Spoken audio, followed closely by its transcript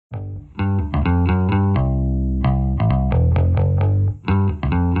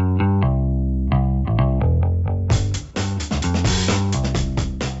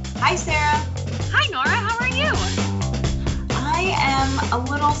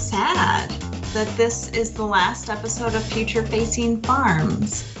that this is the last episode of Future Facing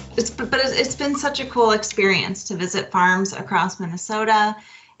Farms. It's been such a cool experience to visit farms across Minnesota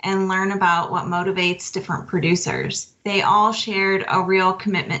and learn about what motivates different producers. They all shared a real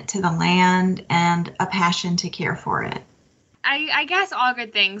commitment to the land and a passion to care for it. I guess all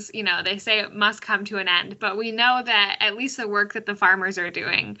good things, they say it must come to an end, but we know that at least the work that the farmers are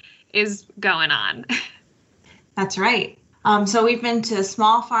doing is going on. That's right. So we've been to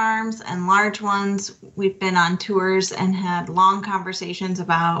small farms and large ones. We've been on tours and had long conversations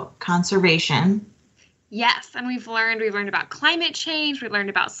about conservation. Yes, and we've learned about climate change, we've learned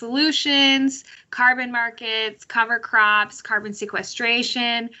about solutions, carbon markets, cover crops, carbon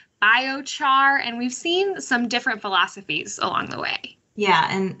sequestration, biochar, and we've seen some different philosophies along the way. Yeah,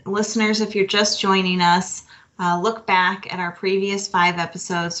 and listeners, if you're just joining us, look back at our previous 5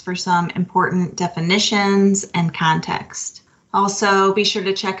 episodes for some important definitions and context. Also, be sure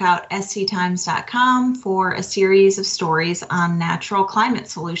to check out sctimes.com for a series of stories on natural climate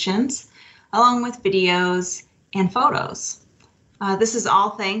solutions, along with videos and photos. This is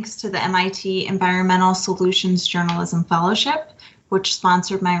all thanks to the MIT Environmental Solutions Journalism Fellowship, which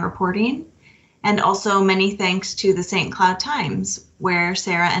sponsored my reporting, and also many thanks to the St. Cloud Times, where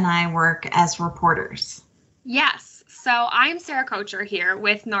Sarah and I work as reporters. Yes, so I'm Sarah Kocher here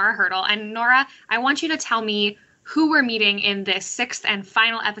with Nora Hurdle, and Nora, I want you to tell me who we're meeting in this 6th and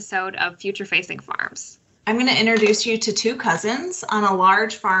final episode of Future Facing Farms. I'm going to introduce you to 2 cousins on a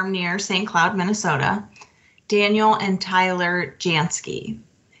large farm near St. Cloud, Minnesota, Daniel and Tyler Jansky.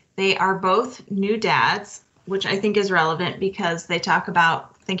 They are both new dads, which I think is relevant because they talk about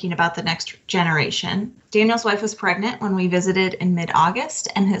thinking about the next generation. Daniel's wife was pregnant when we visited in mid-August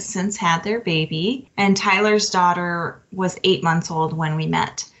and has since had their baby, and Tyler's daughter was 8 months old when we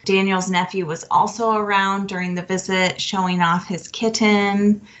met. Daniel's nephew was also around during the visit, showing off his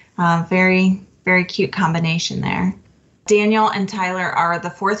kitten. Very, very cute combination there. Daniel and Tyler are the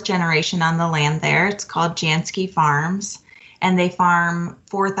 4th generation on the land there. It's called Jansky Farms, and they farm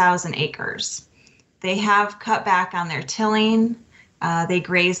 4,000 acres. They have cut back on their tilling. They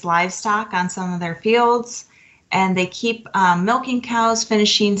graze livestock on some of their fields, and they keep milking cows,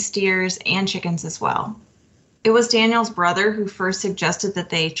 finishing steers, and chickens as well. It was Daniel's brother who first suggested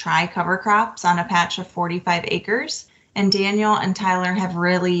that they try cover crops on a patch of 45 acres, and Daniel and Tyler have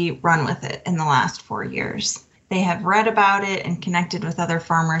really run with it in the last 4 years. They have read about it and connected with other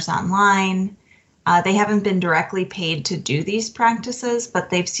farmers online. They haven't been directly paid to do these practices, but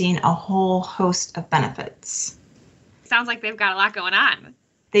they've seen a whole host of benefits. Sounds like they've got a lot going on.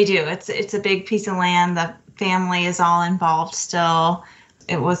 They do. It's a big piece of land. The family is all involved still.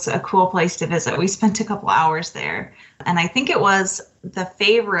 It was a cool place to visit. We spent a couple hours there. And I think it was the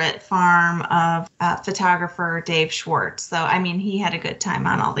favorite farm of photographer Dave Schwartz. So, I mean, he had a good time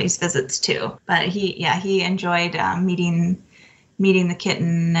on all these visits too. But he enjoyed meeting the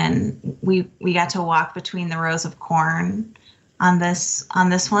kitten, and we got to walk between the rows of corn on this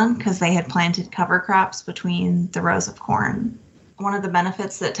one because they had planted cover crops between the rows of corn. One of the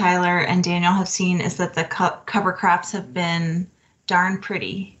benefits that Tyler and Daniel have seen is that the cover crops have been darn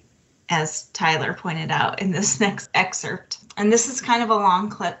pretty, as Tyler pointed out in this next excerpt. And this is kind of a long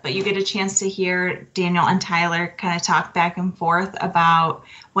clip, but you get a chance to hear Daniel and Tyler kind of talk back and forth about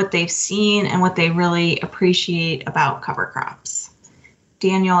what they've seen and what they really appreciate about cover crops.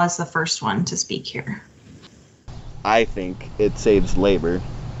 Daniel is the first one to speak here. I think it saves labor.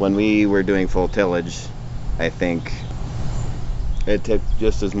 When we were doing full tillage, I think it took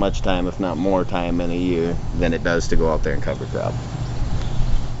just as much time, if not more time in a year, than it does to go out there and cover crop.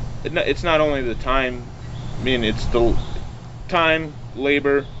 It's not only the time, it's the time,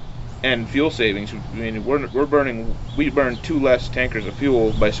 labor, and fuel savings. We burn 2 less tankers of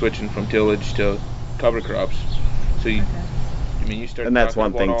fuel by switching from tillage to cover crops. So you start. And that's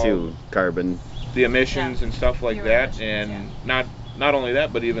one thing too, carbon. The emissions and stuff like that, and not only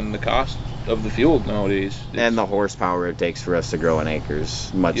that, but even the cost of the fuel nowadays. And the horsepower it takes for us to grow in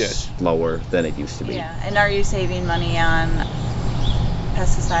acres much lower than it used to be. Yeah, and are you saving money on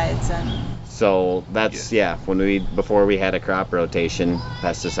pesticides and? So that's before we had a crop rotation,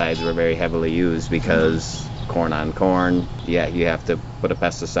 pesticides were very heavily used because corn on corn, you have to put a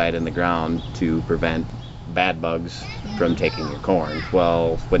pesticide in the ground to prevent bad bugs from taking your corn.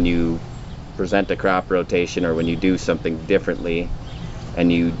 Well, when you present a crop rotation or when you do something differently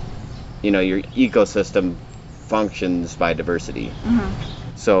and your ecosystem functions by diversity.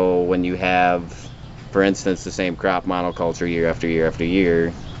 Mm-hmm. So when you have, for instance, the same crop monoculture year after year after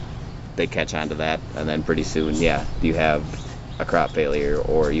year, they catch on to that, and then pretty soon, you have a crop failure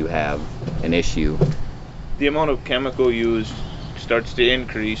or you have an issue. The amount of chemical used starts to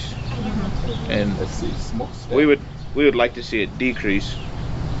increase, and Let's see, smoke stack. we would like to see it decrease.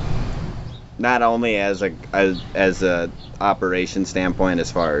 Not only as a operation standpoint as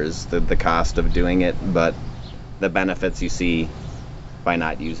far as the cost of doing it, but the benefits you see by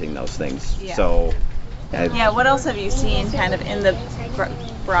not using those things. Yeah. So Yeah, what else have you seen kind of in the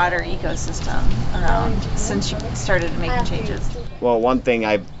broader ecosystem around since you started making changes? well, one thing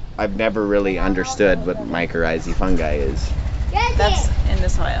I've never really understood what mycorrhizae fungi is. That's in the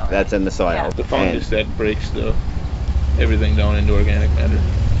soil. That's in the soil. Yeah. The fungus And that breaks everything down into organic matter.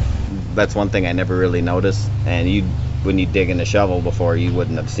 that's one thing I never really noticed. And when you dig in a shovel before, you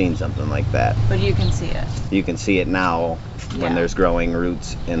wouldn't have seen something like that. But you can see it. You can see it now when Yeah. there's growing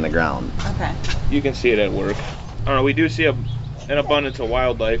roots in the ground. Okay. You can see it at work. I don't know. We do see an abundance of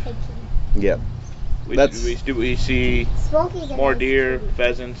wildlife. Yep. We That's- we see more deer,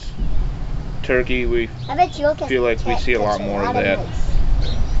 pheasants, turkey. We feel like we see a lot more of that.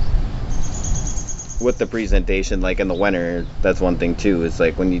 With the presentation, like in the winter, that's one thing too. Is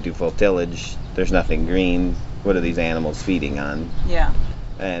like when you do full tillage, there's nothing green. What are these animals feeding on? Yeah.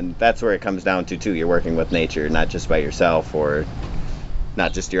 And that's where it comes down to too. You're working with nature, not just by yourself or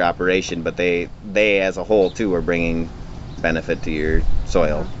not just your operation, but they as a whole too are bringing benefit to your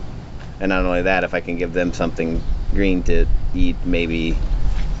soil. And not only that, if I can give them something green to eat, maybe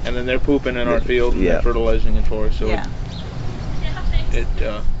And then they're pooping in our field and Yeah. they're fertilizing it for us. So Yeah.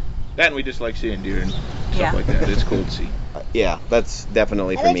 that, and we just like seeing deer and stuff Yeah. like that. It's cool to see. yeah, that's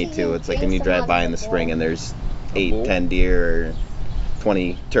definitely for me too. It's like when you drive by in the spring and there's 8, bull? 10 deer or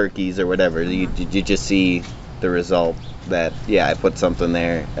 20 turkeys or whatever. You just see the result that I put something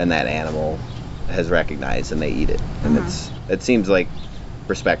there and that animal has recognized and they eat it. And it seems like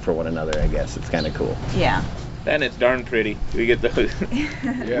respect for one another. I guess it's kind of cool. Yeah. And it's darn pretty. We get the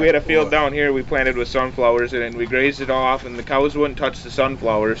Yeah. we had a field down here we planted with sunflowers, and we grazed it off, and the cows wouldn't touch the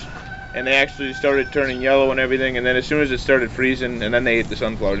sunflowers, and they actually started turning yellow and everything. And then as soon as it started freezing, and then they ate the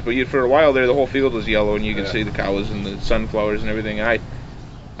sunflowers. But for a while there, the whole field was yellow, and you could Yeah. see the cows and the sunflowers and everything. And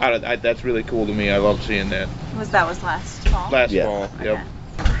I that's really cool to me. I love seeing that. Was last fall? Last Yeah. fall, yep.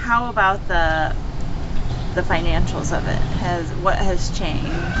 Okay. How about the financials of it? What has changed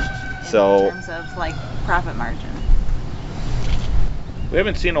So- in terms of like profit margin? We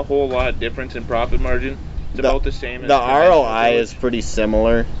haven't seen a whole lot of difference in profit margin. It's about the same. as The conventional ROI tillage. is pretty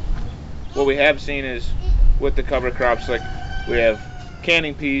similar. What we have seen is with the cover crops, like we have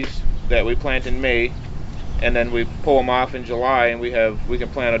canning peas that we plant in May, and then we pull them off in July, and we can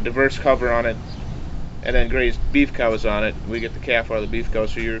plant a diverse cover on it, and then graze beef cows on it. We get the calf out of the beef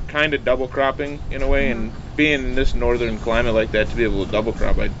cows, so you're kind of double cropping in a way. And being in this northern climate like that, to be able to double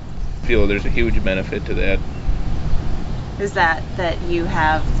crop, I feel there's a huge benefit to that. Is that you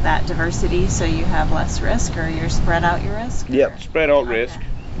have that diversity so you have less risk, or you're spread out your risk? Yep. Spread out Okay. risk,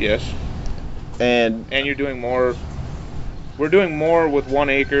 yes. And And you're doing more. We're doing more with 1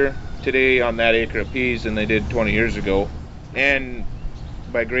 acre today on that acre of peas than they did 20 years ago. And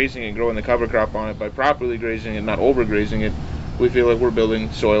by grazing and growing the cover crop on it, by properly grazing it, not overgrazing it, we feel like we're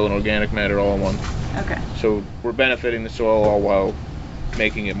building soil and organic matter all in one. Okay. So we're benefiting the soil all while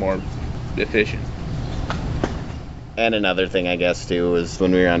making it more efficient. another thing I guess too is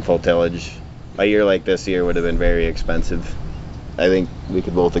when we were on full tillage, a year like this year would have been very expensive. I think we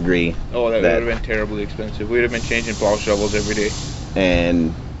could both agree. Oh, that That- would have been terribly expensive. We'd have been changing plow shovels every day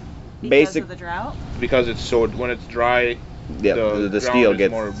And Because basic, of the drought? because it's so when it's dry, yeah, the the ground steel is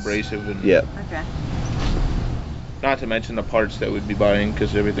gets more abrasive, and yeah. Okay. not to mention the parts that we'd be buying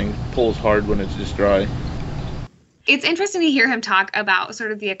because everything pulls hard when it's just dry. It's interesting to hear him talk about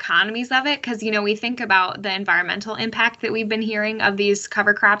sort of the economies of it because, we think about the environmental impact that we've been hearing of these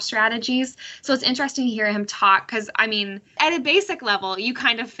cover crop strategies. So it's interesting to hear him talk because, at a basic level, you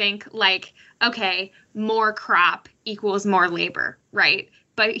kind of think like, okay, more crop equals more labor, right?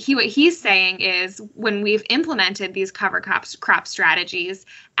 But what he's saying is when we've implemented these cover crop strategies,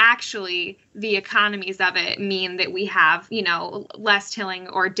 actually the economies of it mean that we have, less tilling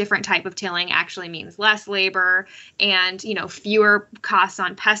or different type of tilling actually means less labor and, fewer costs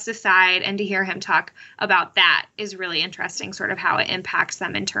on pesticide. And to hear him talk about that is really interesting, sort of how it impacts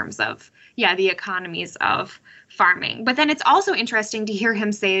them in terms of, the economies of farming. But then it's also interesting to hear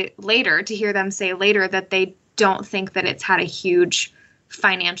them say later that they don't think that it's had a huge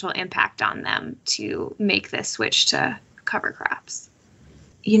financial impact on them to make this switch to cover crops.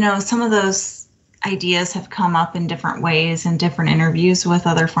 Some of those ideas have come up in different ways in different interviews with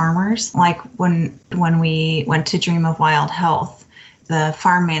other farmers. Like when we went to Dream of Wild Health, the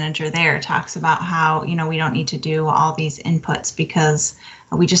farm manager there talks about how, we don't need to do all these inputs because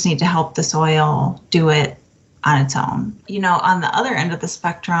we just need to help the soil do it on its own. On the other end of the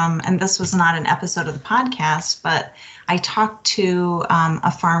spectrum, and this was not an episode of the podcast, but I talked to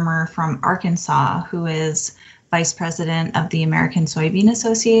a farmer from Arkansas who is vice president of the American Soybean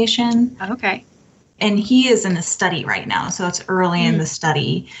Association. Okay. And he is in a study right now, so it's early in the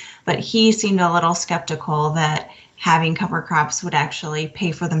study, but he seemed a little skeptical that having cover crops would actually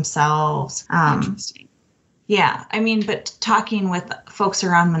pay for themselves. Interesting. Yeah, but talking with folks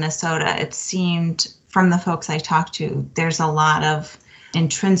around Minnesota, it seemed from the folks I talked to, there's a lot of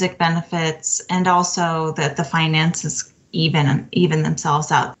intrinsic benefits, and also that the finances even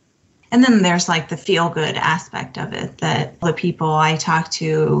themselves out. And then there's like the feel good aspect of it that the people I talk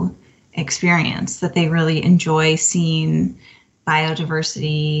to experience, that they really enjoy seeing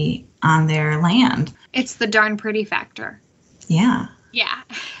biodiversity on their land. It's the darn pretty factor. Yeah. Yeah.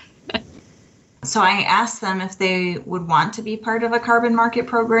 So I asked them if they would want to be part of a carbon market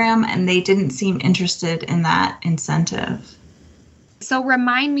program, and they didn't seem interested in that incentive. So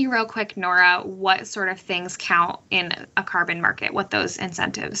remind me real quick, Nora, what sort of things count in a carbon market, what those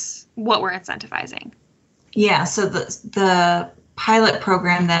incentives, what we're incentivizing? Yeah, so the pilot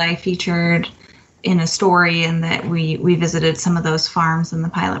program that I featured in a story, and that we visited some of those farms in the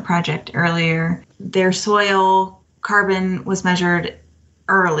pilot project earlier, their soil carbon was measured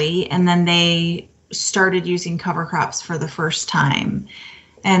early, and then they started using cover crops for the first time.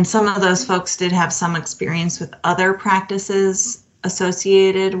 And some of those folks did have some experience with other practices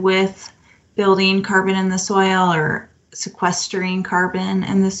associated with building carbon in the soil or sequestering carbon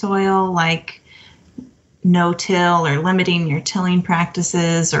in the soil, like no-till or limiting your tilling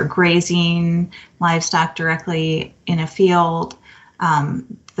practices or grazing livestock directly in a field.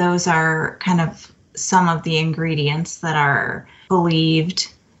 Those are kind of some of the ingredients that are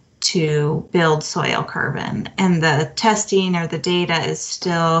believed to build soil carbon. And the testing or the data is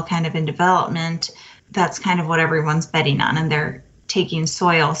still kind of in development. That's kind of what everyone's betting on. And they're taking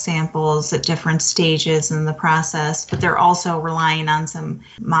soil samples at different stages in the process, but they're also relying on some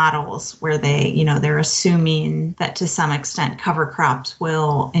models where they're assuming that to some extent cover crops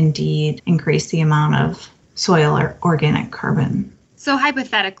will indeed increase the amount of soil or organic carbon. So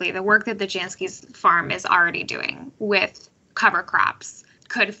hypothetically, the work that the Jansky's farm is already doing with cover crops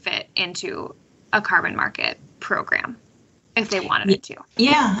could fit into a carbon market program if they wanted it to.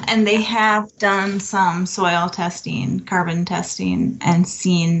 Yeah, and they have done some soil testing, carbon testing, and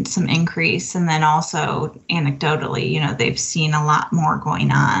seen some increase. And then also anecdotally, they've seen a lot more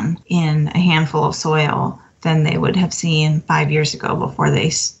going on in a handful of soil than they would have seen 5 years ago before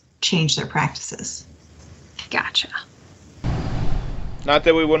they changed their practices. Gotcha. Not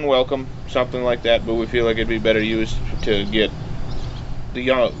that we wouldn't welcome something like that, but we feel like it'd be better used to get the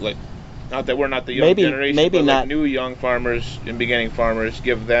young, not that we're not the young generation, but not new young farmers and beginning farmers,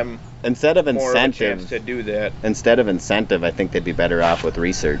 give them instead of more incentive of a chance to do that. Instead of incentive, I think they'd be better off with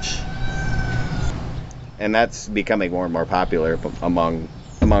research. And that's becoming more and more popular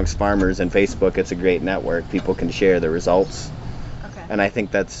amongst farmers, and Facebook, it's a great network. People can share the results. Okay. And I think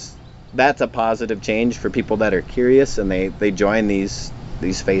that's a positive change for people that are curious, and they join these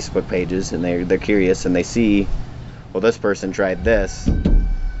Facebook pages, and they're curious, and they see, well, this person tried this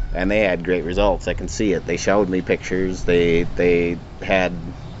and they had great results. I can see it. They showed me pictures. They had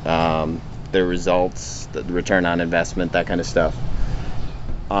their results, the return on investment, that kind of stuff,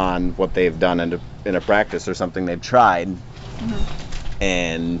 on what they've done in a practice or something they've tried. Mm-hmm.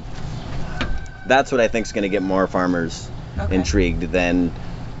 And that's what I think is going to get more farmers intrigued. Than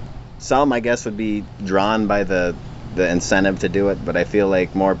some, I guess, would be drawn by the incentive to do it, but I feel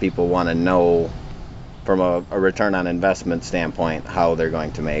like more people want to know from a return on investment standpoint how they're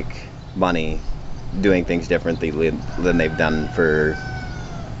going to make money doing things differently than they've done for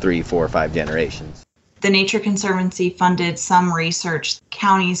 3, 4, 5 generations. The Nature Conservancy funded some research.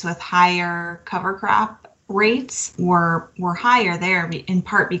 Counties with higher cover crop rates were higher there in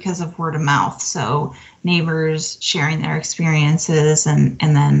part because of word of mouth. So neighbors sharing their experiences and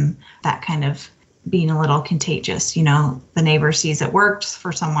then that kind of being a little contagious. The neighbor sees it worked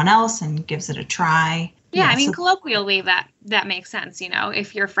for someone else and gives it a try. Yeah, colloquially, that makes sense.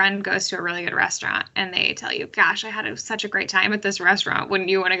 If your friend goes to a really good restaurant and they tell you, gosh, I had such a great time at this restaurant, wouldn't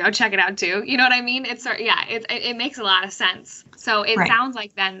you want to go check it out too? You know what I mean? It makes a lot of sense. So it sounds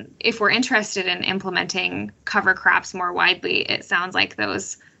like then if we're interested in implementing cover crops more widely, it sounds like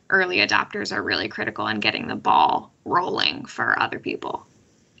those early adopters are really critical in getting the ball rolling for other people.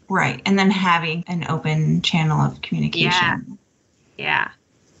 Right. And then having an open channel of communication. Yeah.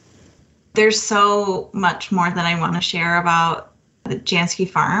 There's so much more that I want to share about the Jansky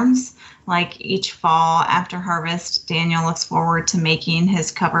Farms. Like each fall after harvest, Daniel looks forward to making his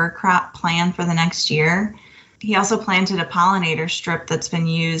cover crop plan for the next year. he also planted a pollinator strip that's been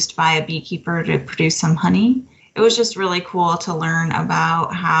used by a beekeeper to produce some honey. It was just really cool to learn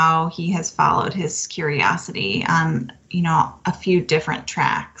about how he has followed his curiosity on, a few different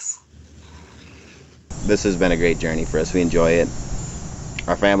tracks. This has been a great journey for us. We enjoy it.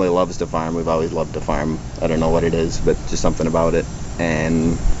 Our family loves to farm. We've always loved to farm. I don't know what it is, but just something about it.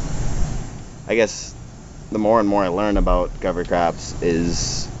 And I guess the more and more I learn about cover crops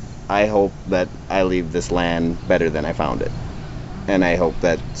is I hope that I leave this land better than I found it. And I hope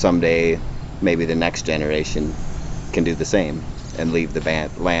that someday maybe the next generation can do the same and leave the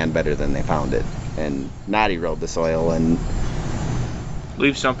land better than they found it and not erode the soil and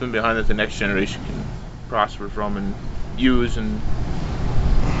leave something behind that the next generation can prosper from and use, and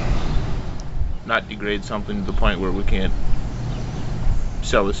not degrade something to the point where we can't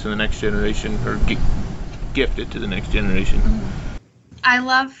sell this to the next generation or gift it to the next generation. I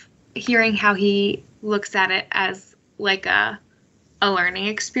love hearing how he looks at it as like a learning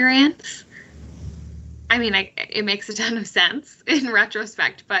experience. I mean, it makes a ton of sense in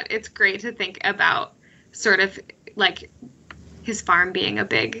retrospect, but it's great to think about sort of like his farm being a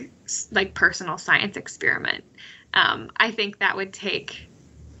big, like, personal science experiment. I think that would take,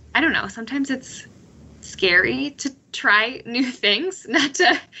 I don't know, sometimes it's scary to try new things, sometimes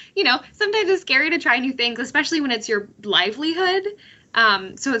it's scary to try new things, especially when it's your livelihood.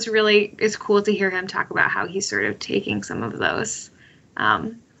 So it's cool to hear him talk about how he's sort of taking some of those,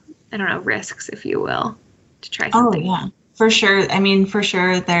 risks, if you will, to try something. Oh, yeah, for sure. I mean, for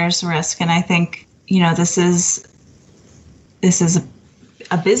sure there's risk. And I think, this is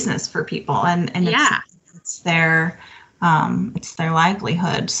a business for people, and it's their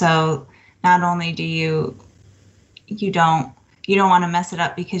livelihood. So not only do you don't want to mess it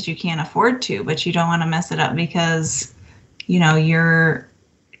up because you can't afford to, but you don't want to mess it up because, you're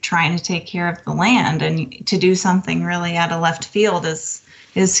trying to take care of the land, and to do something really out of left field is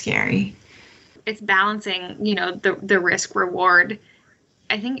scary. It's balancing, the risk reward.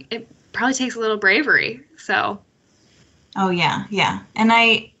 I think it probably takes a little bravery. So. Oh yeah. Yeah. And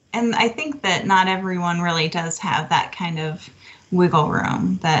I think that not everyone really does have that kind of wiggle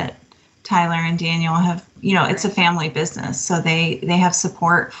room that Tyler and Daniel have. It's a family business, so they have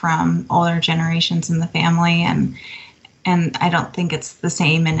support from older generations in the family, and I don't think it's the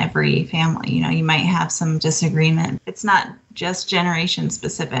same in every family. You might have some disagreement. It's not just generation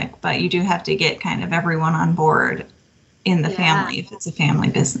specific, but you do have to get kind of everyone on board in the family if it's a family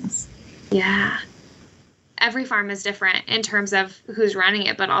business. Yeah. Every farm is different in terms of who's running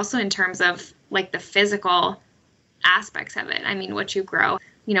it, but also in terms of like the physical aspects of it. I mean, what you grow,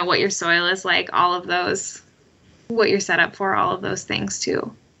 what your soil is like, all of those, what you're set up for, all of those things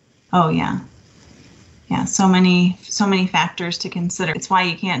too. Oh yeah. Yeah. So many factors to consider. It's why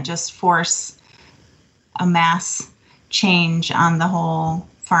you can't just force a mass change on the whole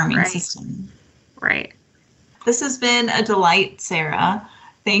farming system. Right. This has been a delight, Sarah.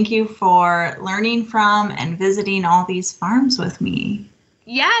 Thank you for learning from and visiting all these farms with me.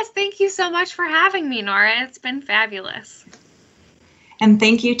 Yes, thank you so much for having me, Nora. It's been fabulous. And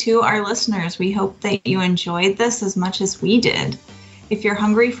thank you to our listeners. We hope that you enjoyed this as much as we did. If you're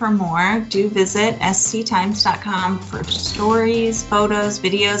hungry for more, do visit sctimes.com for stories, photos,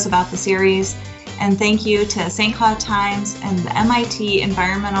 videos about the series. And thank you to St. Cloud Times and the MIT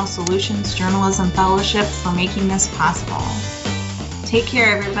Environmental Solutions Journalism Fellowship for making this possible. Take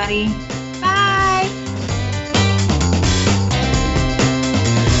care, everybody.